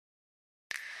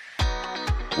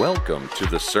Welcome to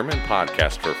the Sermon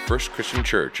Podcast for First Christian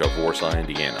Church of Warsaw,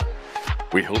 Indiana.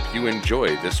 We hope you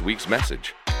enjoy this week's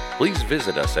message. Please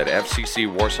visit us at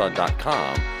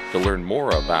fccwarsaw.com to learn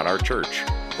more about our church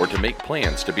or to make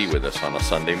plans to be with us on a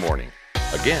Sunday morning.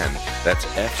 Again, that's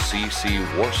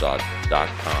fccwarsaw.com.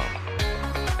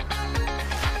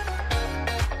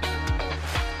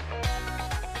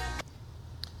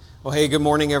 Well, hey, good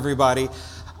morning, everybody.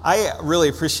 I really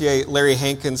appreciate Larry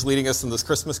Hankins leading us in those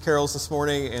Christmas carols this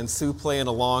morning and Sue playing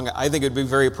along. I think it would be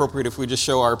very appropriate if we just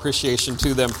show our appreciation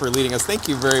to them for leading us. Thank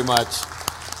you very much.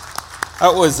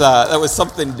 That was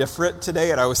something different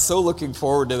today, and I was so looking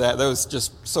forward to that. That was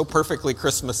just so perfectly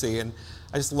Christmassy, and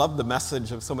I just love the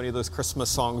message of so many of those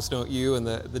Christmas songs, don't you, and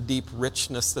the deep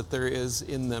richness that there is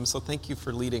in them. So thank you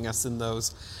for leading us in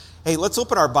those. Hey, let's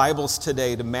open our Bibles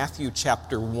today to Matthew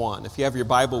chapter 1. If you have your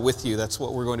Bible with you, that's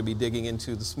what we're going to be digging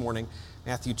into this morning,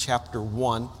 Matthew chapter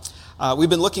 1.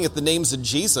 We've been looking at the names of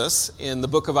Jesus in the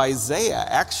book of Isaiah,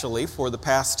 actually, for the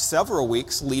past several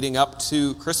weeks leading up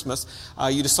to Christmas.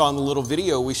 You just saw in the little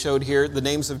video we showed here the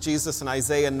names of Jesus in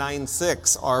Isaiah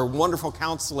 9:6. Our wonderful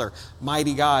counselor,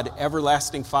 mighty God,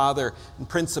 everlasting Father, and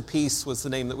Prince of Peace was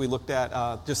the name that we looked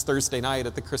at just Thursday night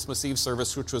at the Christmas Eve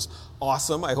service, which was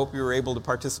awesome. I hope you were able to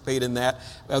participate in that,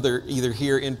 either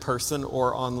here in person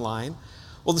or online.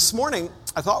 Well, this morning,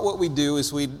 I thought what we'd do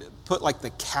is we'd put like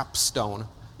the capstone,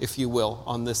 if you will,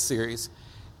 on this series,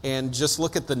 and just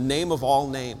look at the name of all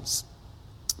names.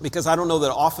 Because I don't know that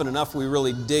often enough we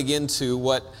really dig into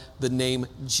what the name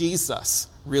Jesus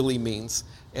really means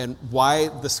and why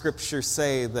the scriptures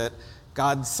say that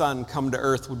God's Son come to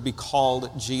earth would be called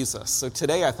Jesus. So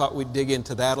today I thought we'd dig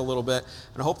into that a little bit,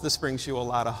 and I hope this brings you a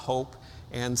lot of hope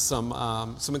and some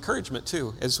encouragement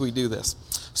too as we do this.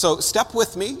 So step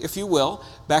with me, if you will,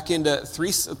 back into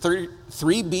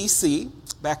 3 BC,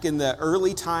 back in the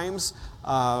early times,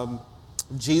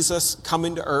 Jesus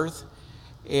coming to earth.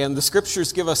 And the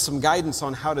scriptures give us some guidance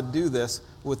on how to do this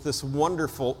with this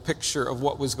wonderful picture of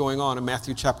what was going on in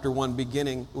Matthew chapter 1,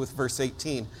 beginning with verse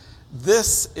 18.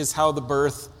 This is how the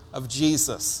birth of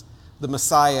Jesus, the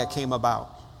Messiah, came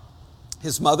about.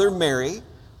 His mother, Mary,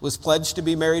 was pledged to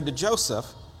be married to Joseph,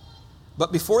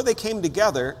 but before they came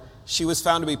together, she was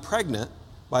found to be pregnant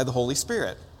by the Holy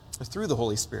Spirit, or through the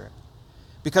Holy Spirit.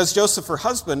 Because Joseph, her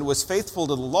husband, was faithful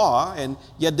to the law and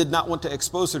yet did not want to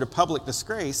expose her to public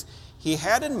disgrace, he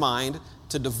had in mind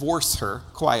to divorce her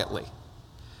quietly.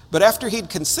 But after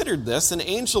he'd considered this, an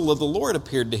angel of the Lord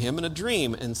appeared to him in a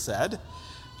dream and said,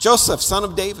 "Joseph, son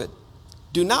of David,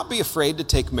 do not be afraid to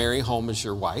take Mary home as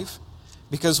your wife,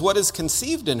 because what is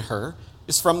conceived in her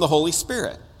is from the Holy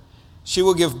Spirit. She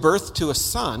will give birth to a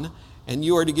son, and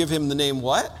you are to give him the name"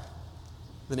 what?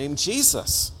 The name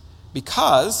Jesus,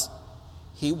 because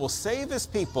he will save his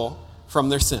people from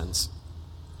their sins.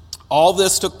 All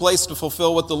this took place to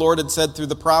fulfill what the Lord had said through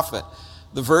the prophet.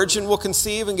 The virgin will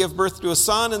conceive and give birth to a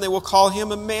son, and they will call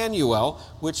him Emmanuel,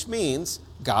 which means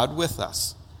God with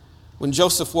us. When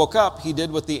Joseph woke up, he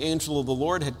did what the angel of the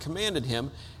Lord had commanded him,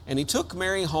 and he took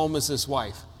Mary home as his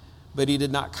wife. But he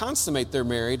did not consummate their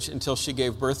marriage until she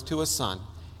gave birth to a son,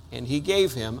 and he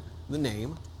gave him the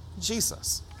name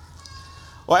Jesus.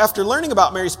 Well, after learning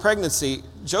about Mary's pregnancy,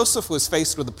 Joseph was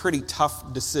faced with a pretty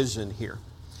tough decision here.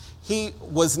 He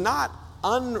was not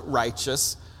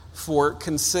unrighteous for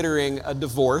considering a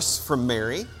divorce from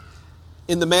Mary.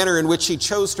 In the manner in which he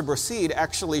chose to proceed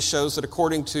actually shows that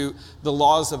according to the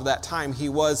laws of that time, he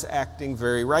was acting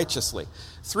very righteously.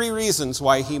 3 reasons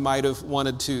why he might have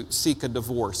wanted to seek a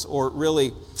divorce, or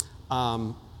really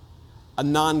a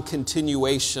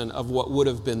non-continuation of what would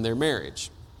have been their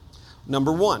marriage.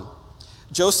 Number 1,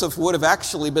 Joseph would have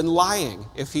actually been lying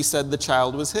if he said the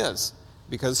child was his,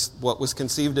 because what was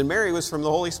conceived in Mary was from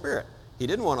the Holy Spirit. He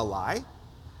didn't want to lie.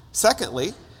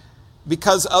 Secondly,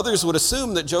 because others would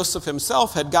assume that Joseph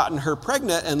himself had gotten her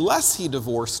pregnant unless he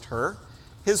divorced her,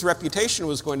 his reputation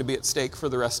was going to be at stake for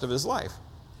the rest of his life.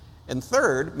 And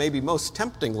third, maybe most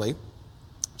temptingly,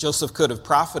 Joseph could have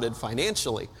profited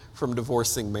financially from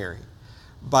divorcing Mary.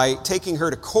 By taking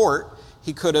her to court,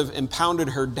 he could have impounded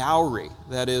her dowry,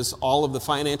 that is, all of the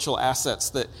financial assets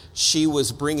that she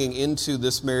was bringing into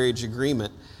this marriage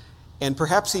agreement, and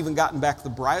perhaps even gotten back the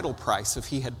bridal price if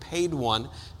he had paid one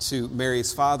to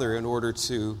Mary's father in order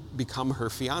to become her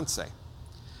fiancé.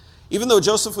 Even though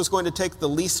Joseph was going to take the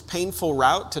least painful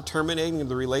route to terminating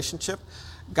the relationship,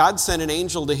 God sent an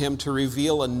angel to him to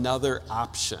reveal another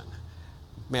option.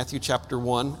 Matthew chapter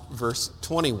 1, verse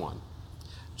 21.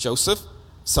 "Joseph,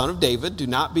 son of David, do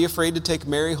not be afraid to take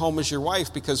Mary home as your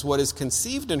wife, because what is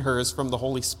conceived in her is from the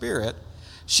Holy Spirit.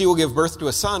 She will give birth to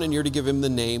a son, and you're to give him the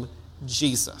name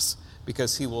Jesus,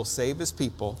 because he will save his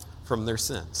people from their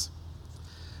sins.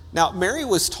 Now, Mary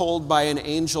was told by an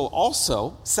angel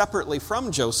also, separately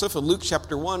from Joseph, in Luke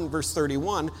chapter 1, verse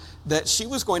 31, that she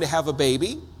was going to have a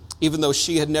baby, even though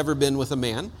she had never been with a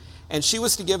man, and she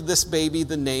was to give this baby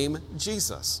the name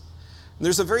Jesus. And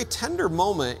there's a very tender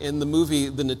moment in the movie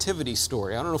The Nativity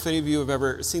Story. I don't know if any of you have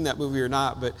ever seen that movie or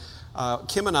not, but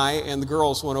Kim and I and the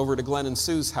girls went over to Glenn and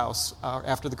Sue's house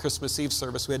after the Christmas Eve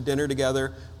service. We had dinner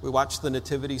together. We watched the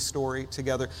Nativity Story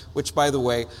together, which, by the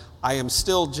way, I am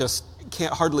still just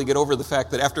can't hardly get over the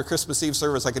fact that after Christmas Eve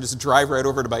service, I could just drive right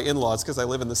over to my in-laws because I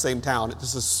live in the same town.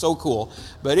 This is so cool.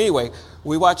 But anyway,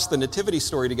 we watched the Nativity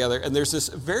Story together, and there's this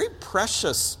very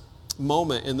precious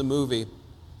moment in the movie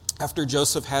after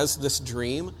Joseph has this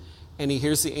dream, and he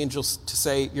hears the angels to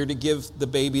say, you're to give the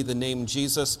baby the name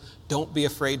Jesus. Don't be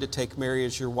afraid to take Mary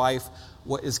as your wife.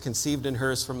 What is conceived in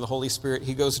her is from the Holy Spirit.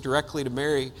 He goes directly to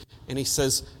Mary, and he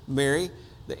says, Mary,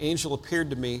 the angel appeared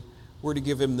to me. We're to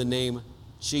give him the name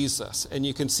Jesus. And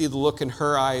you can see the look in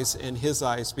her eyes and his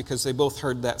eyes because they both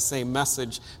heard that same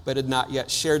message but had not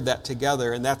yet shared that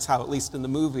together. And that's how, at least in the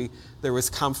movie, there was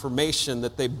confirmation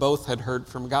that they both had heard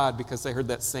from God because they heard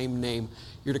that same name.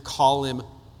 You're to call him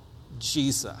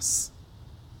Jesus.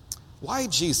 Why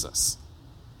Jesus?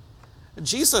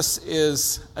 Jesus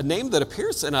is a name that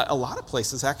appears in a lot of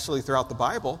places actually throughout the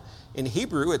Bible. In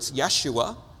Hebrew, it's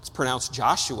Yeshua. It's pronounced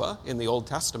Joshua in the Old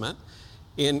Testament.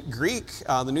 In Greek,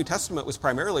 the New Testament was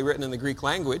primarily written in the Greek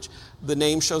language. The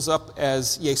name shows up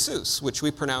as Jesus, which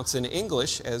we pronounce in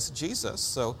English as Jesus.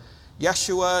 So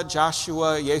Yeshua,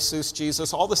 Joshua, Jesus,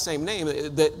 Jesus, all the same name.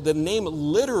 The name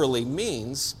literally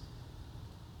means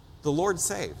the Lord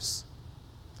saves.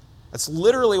 That's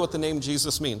literally what the name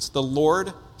Jesus means. The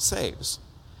Lord saves.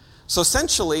 So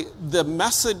essentially,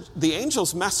 the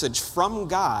angel's message from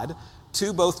God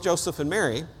to both Joseph and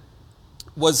Mary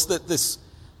was that this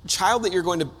child that you're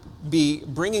going to be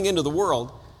bringing into the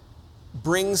world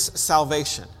brings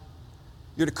salvation.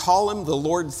 You're to call him the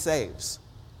Lord saves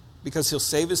because he'll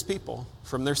save his people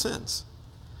from their sins.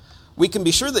 We can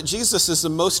be sure that Jesus is the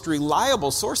most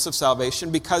reliable source of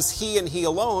salvation because he and he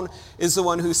alone is the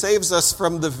one who saves us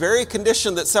from the very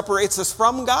condition that separates us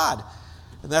from God.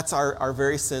 And that's our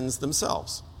very sins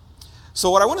themselves. So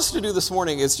what I want us to do this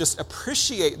morning is just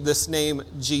appreciate this name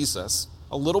Jesus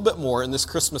a little bit more in this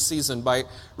Christmas season by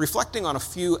reflecting on a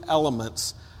few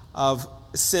elements of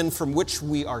sin from which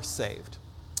we are saved.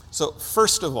 So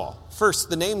first,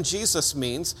 the name Jesus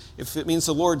means, if it means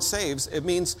the Lord saves, it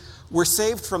means we're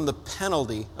saved from the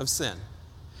penalty of sin.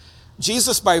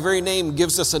 Jesus, by very name,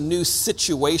 gives us a new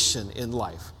situation in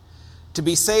life. To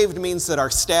be saved means that our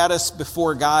status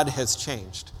before God has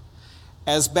changed.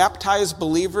 As baptized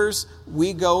believers,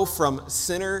 we go from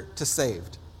sinner to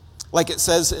saved. Like it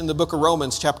says in the book of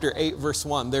Romans, chapter 8, verse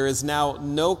 1, there is now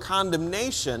no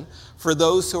condemnation for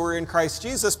those who are in Christ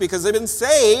Jesus because they've been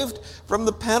saved from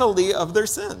the penalty of their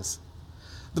sins.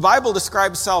 The Bible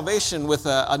describes salvation with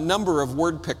a number of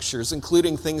word pictures,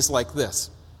 including things like this.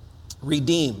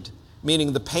 Redeemed,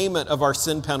 meaning the payment of our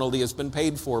sin penalty has been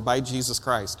paid for by Jesus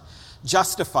Christ.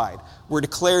 Justified, we're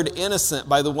declared innocent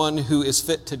by the one who is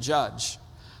fit to judge.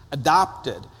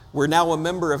 Adopted, we're now a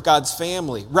member of God's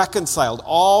family. Reconciled,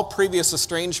 all previous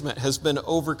estrangement has been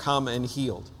overcome and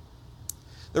healed.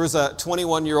 There was a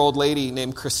 21-year-old lady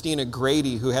named Christina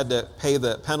Grady who had to pay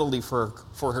the penalty for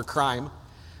her crime.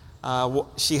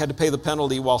 She had to pay the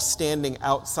penalty while standing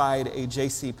outside a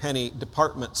JCPenney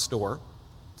department store.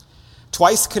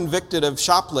 Twice convicted of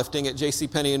shoplifting at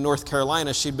JCPenney in North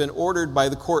Carolina, she'd been ordered by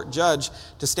the court judge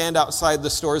to stand outside the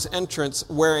store's entrance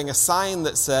wearing a sign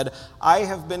that said, "I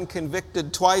have been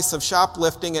convicted twice of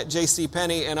shoplifting at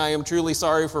JCPenney and I am truly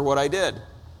sorry for what I did."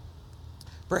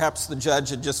 Perhaps the judge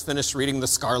had just finished reading the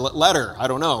Scarlet Letter. I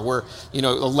don't know, where a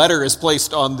letter is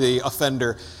placed on the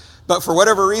offender. But for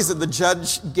whatever reason, the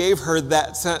judge gave her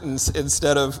that sentence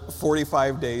instead of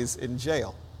 45 days in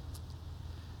jail.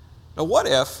 Now, what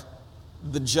if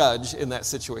the judge in that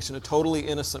situation, a totally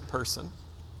innocent person,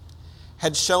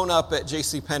 had shown up at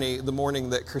JCPenney the morning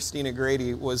that Christina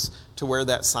Grady was to wear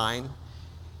that sign?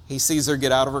 He sees her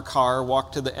get out of her car,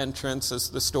 walk to the entrance as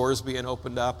the store is being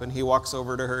opened up, and he walks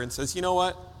over to her and says, "You know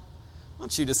what? Why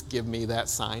don't you just give me that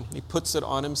sign?" And he puts it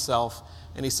on himself,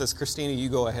 and he says, "Christina, you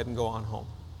go ahead and go on home."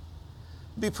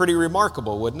 It'd be pretty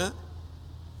remarkable, wouldn't it?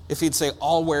 If he'd say,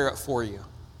 "I'll wear it for you."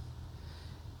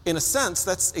 In a sense,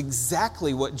 that's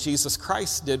exactly what Jesus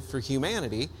Christ did for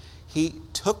humanity. He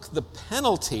took the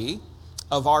penalty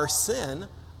of our sin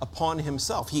upon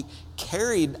himself. He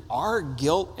carried our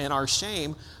guilt and our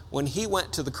shame when he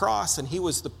went to the cross, and he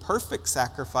was the perfect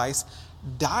sacrifice,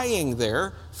 dying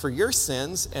there for your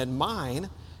sins and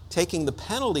mine, taking the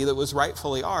penalty that was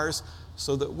rightfully ours,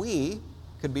 so that we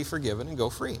could be forgiven and go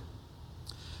free.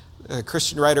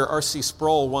 Christian writer R.C.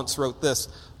 Sproul once wrote this: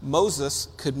 Moses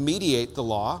could mediate the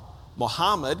law,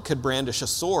 Muhammad could brandish a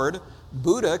sword,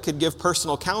 Buddha could give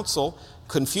personal counsel,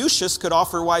 Confucius could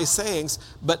offer wise sayings,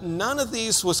 but none of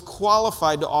these was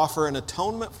qualified to offer an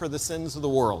atonement for the sins of the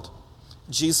world.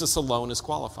 Jesus alone is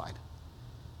qualified.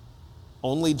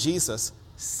 Only Jesus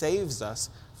saves us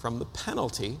from the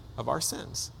penalty of our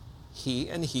sins. He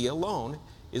and He alone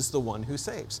is the one who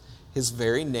saves. His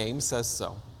very name says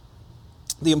so.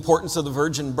 The importance of the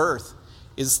virgin birth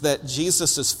is that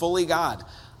Jesus is fully God,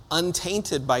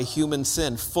 untainted by human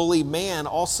sin, fully man,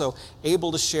 also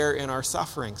able to share in our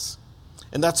sufferings.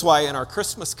 And that's why in our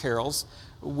Christmas carols,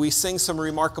 we sing some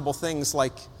remarkable things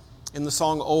like in the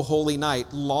song, O Holy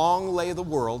Night, long lay the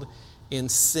world in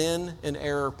sin and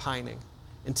error pining,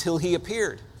 until He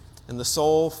appeared, and the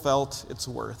soul felt its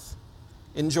worth.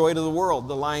 In Joy to the World,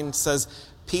 the line says,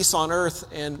 peace on earth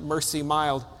and mercy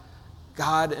mild,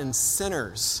 God and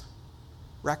sinners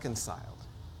reconciled.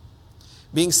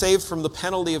 Being saved from the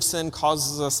penalty of sin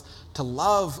causes us to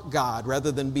love God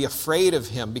rather than be afraid of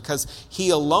Him, because He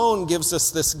alone gives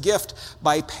us this gift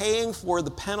by paying for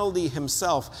the penalty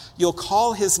Himself. You'll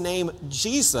call His name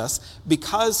Jesus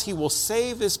because He will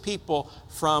save His people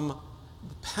from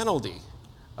the penalty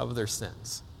of their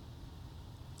sins.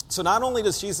 So not only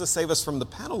does Jesus save us from the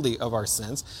penalty of our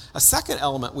sins, a second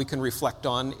element we can reflect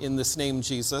on in this name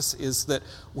Jesus is that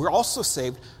we're also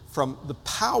saved from the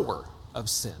power of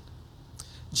sin.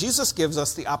 Jesus gives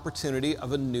us the opportunity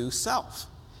of a new self.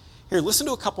 Here, listen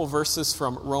to a couple verses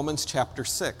from Romans chapter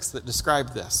 6 that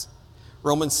describe this.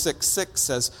 Romans 6:6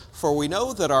 says, for we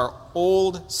know that our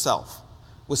old self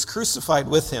was crucified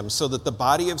with Him so that the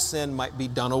body of sin might be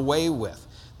done away with,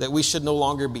 that we should no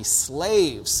longer be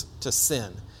slaves to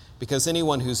sin, because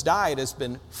anyone who's died has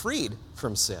been freed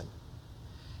from sin.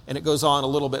 And it goes on a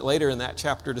little bit later in that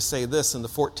chapter to say this in the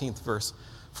 14th verse,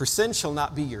 for sin shall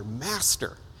not be your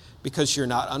master, because you're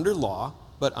not under law,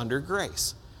 but under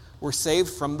grace. We're saved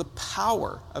from the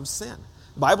power of sin.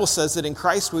 The Bible says that in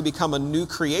Christ we become a new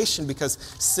creation because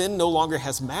sin no longer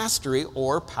has mastery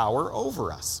or power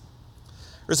over us.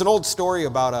 There's an old story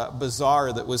about a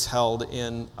bazaar that was held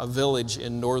in a village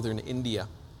in northern India.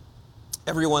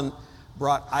 Everyone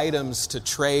brought items to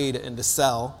trade and to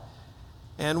sell,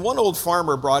 and one old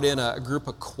farmer brought in a group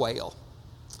of quail.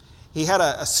 He had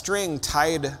a string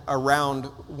tied around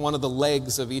one of the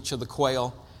legs of each of the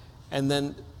quail, and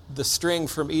then the string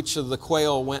from each of the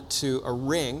quail went to a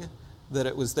ring that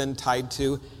it was then tied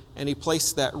to, and he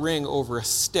placed that ring over a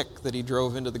stick that he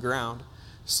drove into the ground.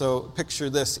 So picture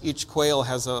this, each quail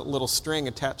has a little string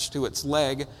attached to its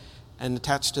leg and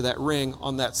attached to that ring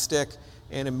on that stick,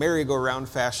 and in merry-go-round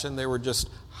fashion, they were just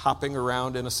hopping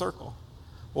around in a circle.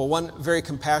 Well, one very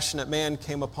compassionate man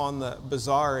came upon the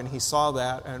bazaar, and he saw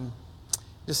that and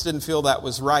just didn't feel that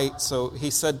was right. So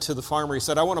he said to the farmer, he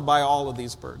said, I want to buy all of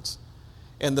these birds.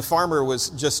 And the farmer was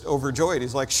just overjoyed.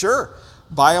 He's like, sure,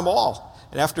 buy them all.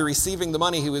 And after receiving the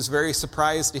money, he was very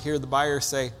surprised to hear the buyer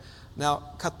say, now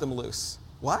cut them loose.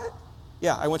 What?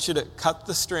 Yeah, I want you to cut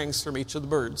the strings from each of the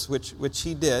birds, which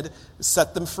he did,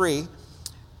 set them free.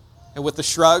 And with a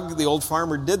shrug, the old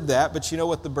farmer did that. But you know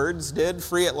what the birds did,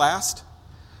 free at last?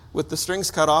 With the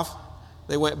strings cut off,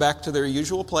 they went back to their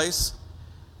usual place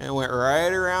and went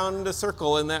right around a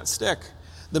circle in that stick.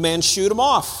 The man shooed them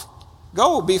off.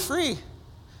 Go, be free.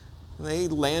 And they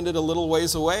landed a little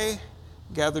ways away,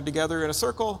 gathered together in a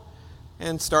circle,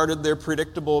 and started their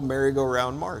predictable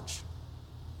merry-go-round march.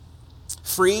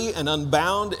 Free and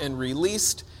unbound and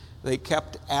released, they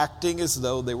kept acting as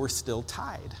though they were still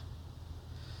tied.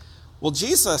 Well,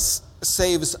 Jesus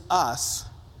saves us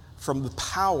from the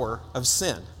power of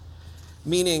sin,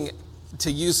 meaning,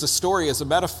 to use the story as a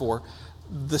metaphor,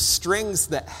 the strings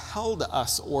that held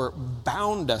us or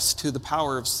bound us to the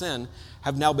power of sin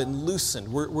have now been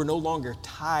loosened. We're no longer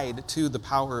tied to the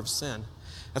power of sin.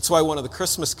 That's why one of the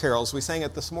Christmas carols, we sang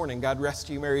it this morning, God Rest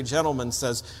Ye Merry Gentlemen,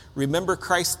 says, remember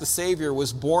Christ the Savior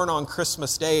was born on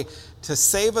Christmas Day to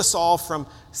save us all from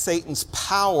Satan's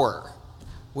power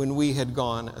when we had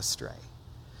gone astray.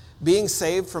 Being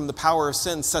saved from the power of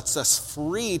sin sets us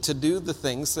free to do the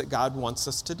things that God wants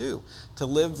us to do, to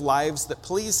live lives that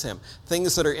please Him,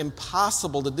 things that are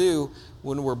impossible to do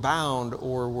when we're bound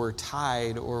or we're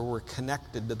tied or we're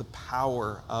connected to the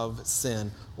power of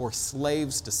sin or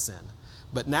slaves to sin.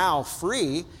 But now,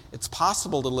 free, it's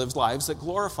possible to live lives that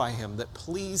glorify Him, that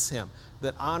please Him,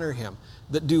 that honor Him,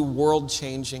 that do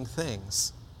world-changing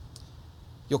things.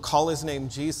 You'll call His name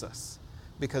Jesus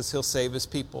because He'll save His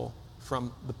people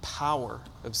from the power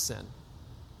of sin.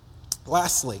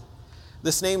 Lastly,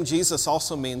 this name Jesus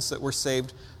also means that we're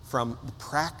saved from the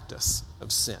practice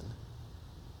of sin.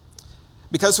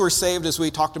 Because we're saved, as we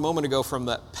talked a moment ago, from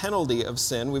the penalty of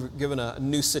sin, we've given a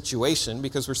new situation.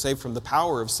 Because we're saved from the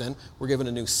power of sin, we're given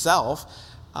a new self.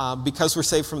 Because we're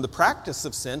saved from the practice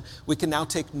of sin, we can now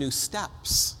take new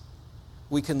steps.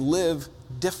 We can live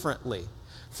differently.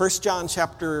 1 John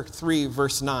chapter 3,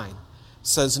 verse 9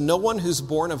 says, "No one who's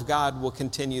born of God will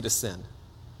continue to sin,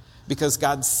 because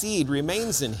God's seed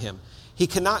remains in him. He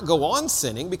cannot go on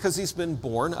sinning because he's been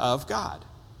born of God."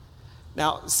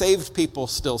 Now, saved people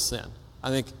still sin. I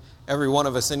think every one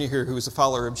of us in here who is a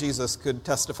follower of Jesus could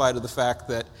testify to the fact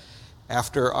that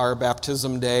after our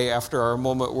baptism day, after our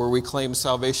moment where we claim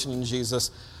salvation in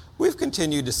Jesus, we've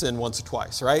continued to sin once or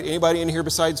twice, right? Anybody in here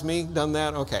besides me done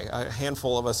that? Okay, a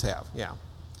handful of us have, yeah.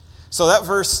 So that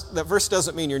verse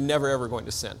doesn't mean you're never ever going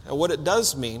to sin. And what it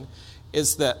does mean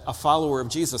is that a follower of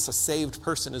Jesus, a saved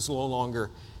person, is no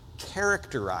longer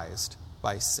characterized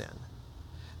by sin.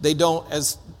 They don't,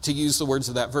 as to use the words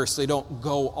of that verse, they don't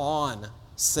go on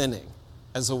sinning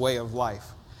as a way of life.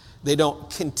 They don't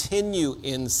continue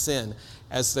in sin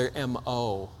as their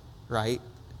MO, right?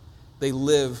 They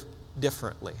live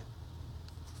differently.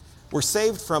 We're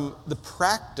saved from the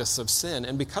practice of sin,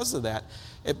 and because of that,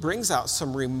 it brings out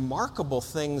some remarkable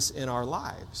things in our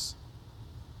lives.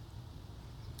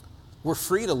 We're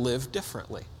free to live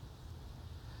differently.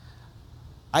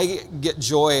 I get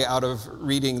joy out of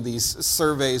reading these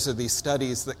surveys or these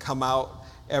studies that come out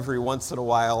every once in a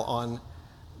while on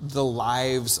the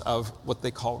lives of what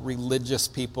they call religious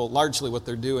people. Largely what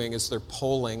they're doing is they're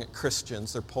polling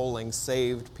Christians, they're polling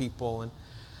saved people. And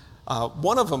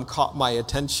one of them caught my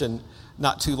attention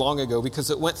not too long ago because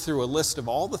it went through a list of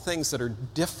all the things that are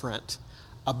different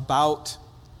about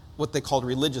what they called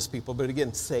religious people, but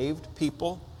again, saved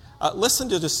people. Listen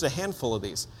to just a handful of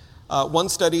these. One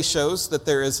study shows that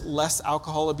there is less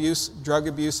alcohol abuse, drug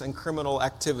abuse, and criminal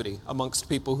activity amongst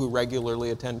people who regularly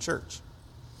attend church.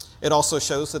 It also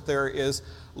shows that there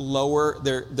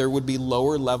would be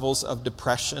lower levels of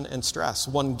depression and stress.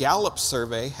 One Gallup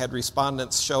survey had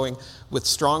respondents showing with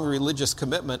strong religious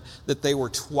commitment that they were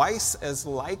twice as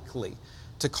likely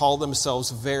to call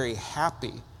themselves very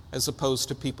happy as opposed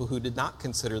to people who did not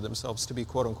consider themselves to be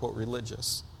quote-unquote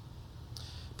religious.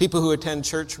 People who attend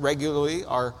church regularly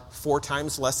are 4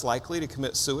 times less likely to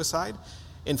commit suicide.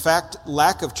 In fact,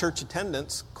 lack of church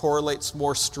attendance correlates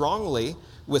more strongly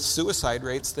with suicide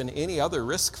rates than any other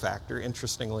risk factor,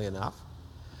 interestingly enough.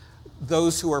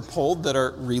 Those who are polled that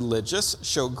are religious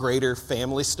show greater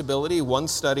family stability. One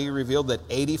study revealed that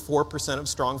 84% of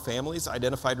strong families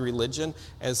identified religion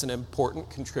as an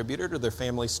important contributor to their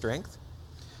family strength.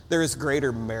 There is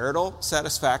greater marital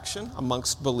satisfaction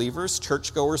amongst believers.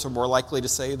 Churchgoers are more likely to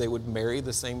say they would marry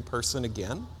the same person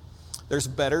again. There's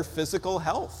better physical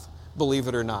health, believe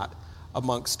it or not,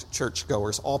 amongst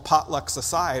churchgoers. All potlucks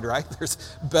aside, right? There's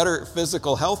better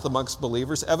physical health amongst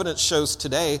believers. Evidence shows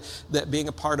today that being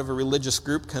a part of a religious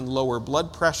group can lower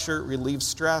blood pressure, relieve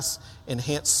stress,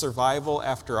 enhance survival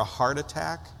after a heart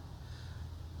attack.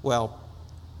 Well,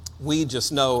 we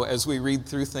just know as we read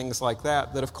through things like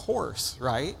that of course,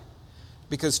 right?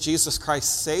 Because Jesus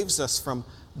Christ saves us from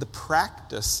the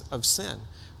practice of sin.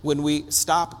 When we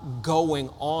stop going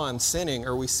on sinning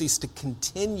or we cease to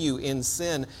continue in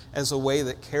sin as a way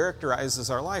that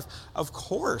characterizes our life, of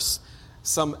course,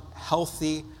 some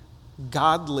healthy,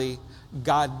 godly,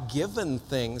 God-given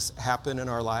things happen in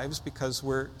our lives because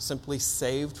we're simply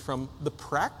saved from the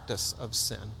practice of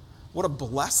sin. What a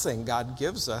blessing God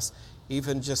gives us,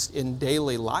 even just in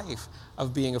daily life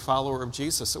of being a follower of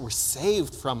Jesus, that we're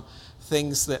saved from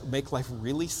things that make life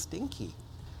really stinky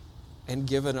and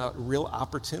given a real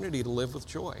opportunity to live with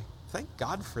joy. Thank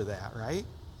God for that, right?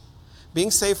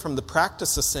 Being saved from the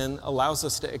practice of sin allows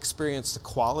us to experience the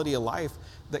quality of life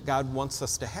that God wants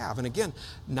us to have. And again,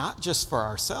 not just for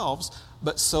ourselves,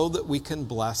 but so that we can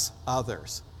bless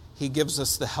others. He gives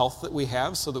us the health that we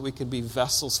have so that we can be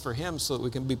vessels for Him, so that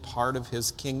we can be part of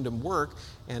His kingdom work,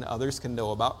 and others can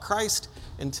know about Christ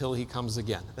until He comes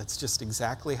again. That's just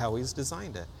exactly how He's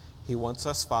designed it. He wants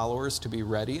us followers to be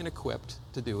ready and equipped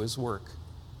to do His work.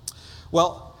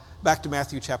 Well, back to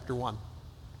Matthew chapter 1.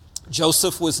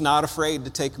 Joseph was not afraid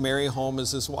to take Mary home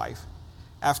as his wife.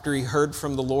 After he heard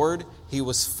from the Lord, he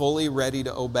was fully ready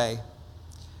to obey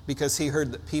because he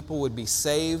heard that people would be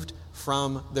saved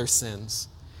from their sins.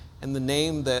 And the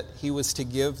name that he was to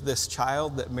give this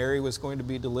child that Mary was going to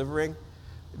be delivering,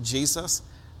 Jesus,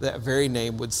 that very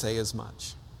name would say as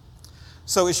much.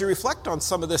 So as you reflect on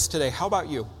some of this today, how about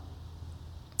you?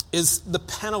 Is the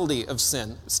penalty of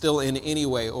sin still in any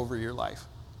way over your life?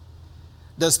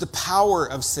 Does the power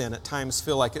of sin at times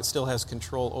feel like it still has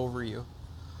control over you?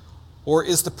 Or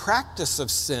is the practice of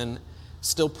sin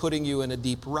still putting you in a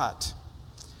deep rut?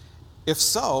 If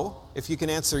so, if you can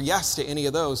answer yes to any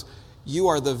of those, you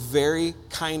are the very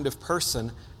kind of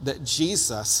person that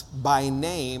Jesus, by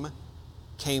name,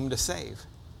 came to save.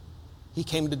 He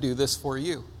came to do this for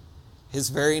you. His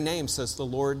very name says the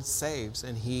Lord saves,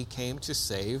 and he came to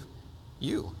save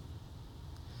you.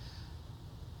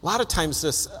 A lot of times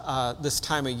this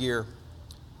time of year,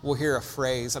 we'll hear a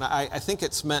phrase, and I think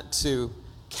it's meant to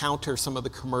counter some of the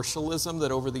commercialism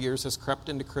that over the years has crept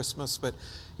into Christmas, but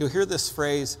you'll hear this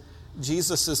phrase,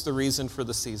 Jesus is the reason for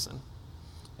the season.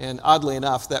 And oddly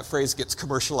enough, that phrase gets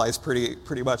commercialized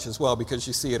pretty much as well, because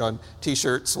you see it on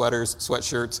t-shirts, sweaters,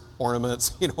 sweatshirts,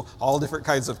 ornaments, all different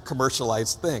kinds of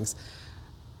commercialized things.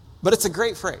 But it's a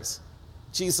great phrase.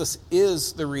 Jesus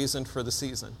is the reason for the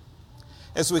season.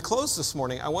 As we close this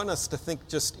morning, I want us to think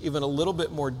just even a little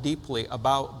bit more deeply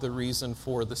about the reason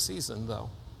for the season, though.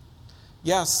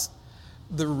 Yes,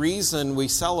 the reason we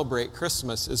celebrate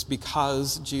Christmas is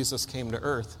because Jesus came to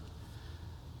earth.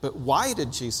 But why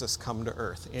did Jesus come to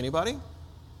earth? Anybody?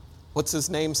 What's his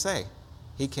name say?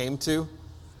 He came to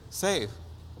save.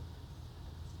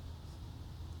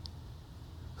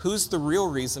 Who's the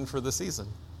real reason for the season?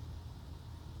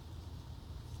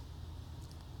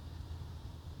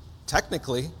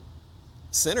 Technically,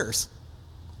 sinners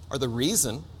are the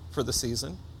reason for the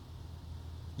season.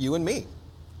 You and me.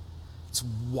 It's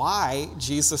why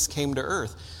Jesus came to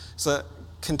earth. It's a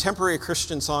contemporary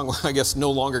Christian song, well, I guess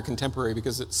no longer contemporary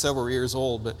because it's several years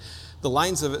old, but the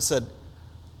lines of it said,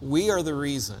 "We are the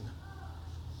reason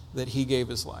that he gave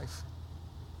his life.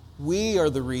 We are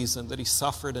the reason that he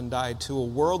suffered and died. To a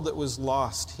world that was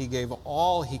lost, he gave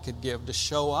all he could give to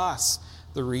show us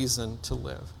the reason to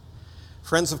live."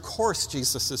 Friends, of course,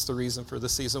 Jesus is the reason for the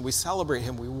season. We celebrate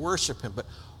him, we worship him, but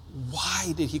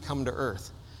why did he come to earth?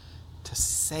 To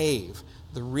save.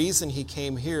 The reason he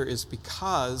came here is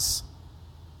because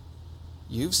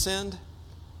you've sinned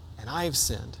and I've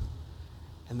sinned.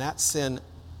 And that sin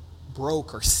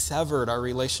broke or severed our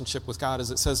relationship with God.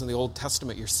 As it says in the Old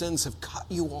Testament, your sins have cut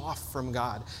you off from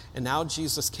God. And now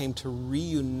Jesus came to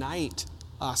reunite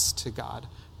us to God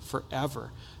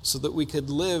forever, so that we could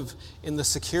live in the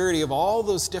security of all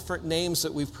those different names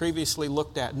that we've previously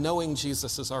looked at, knowing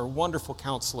Jesus as our wonderful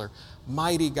counselor,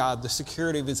 mighty God, the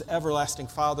security of his everlasting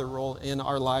Father role in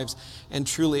our lives, and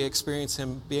truly experience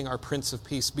him being our Prince of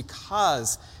Peace,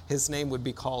 because his name would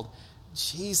be called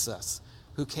Jesus,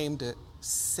 who came to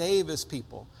save his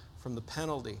people from the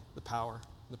penalty, the power,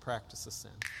 and the practice of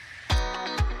sin.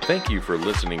 Thank you for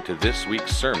listening to this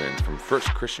week's sermon from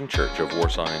First Christian Church of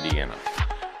Warsaw, Indiana.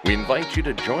 We invite you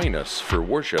to join us for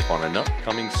worship on an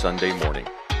upcoming Sunday morning.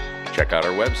 Check out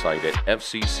our website at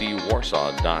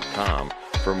fccwarsaw.com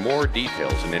for more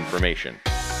details and information.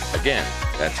 Again,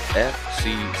 that's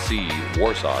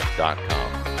fccwarsaw.com.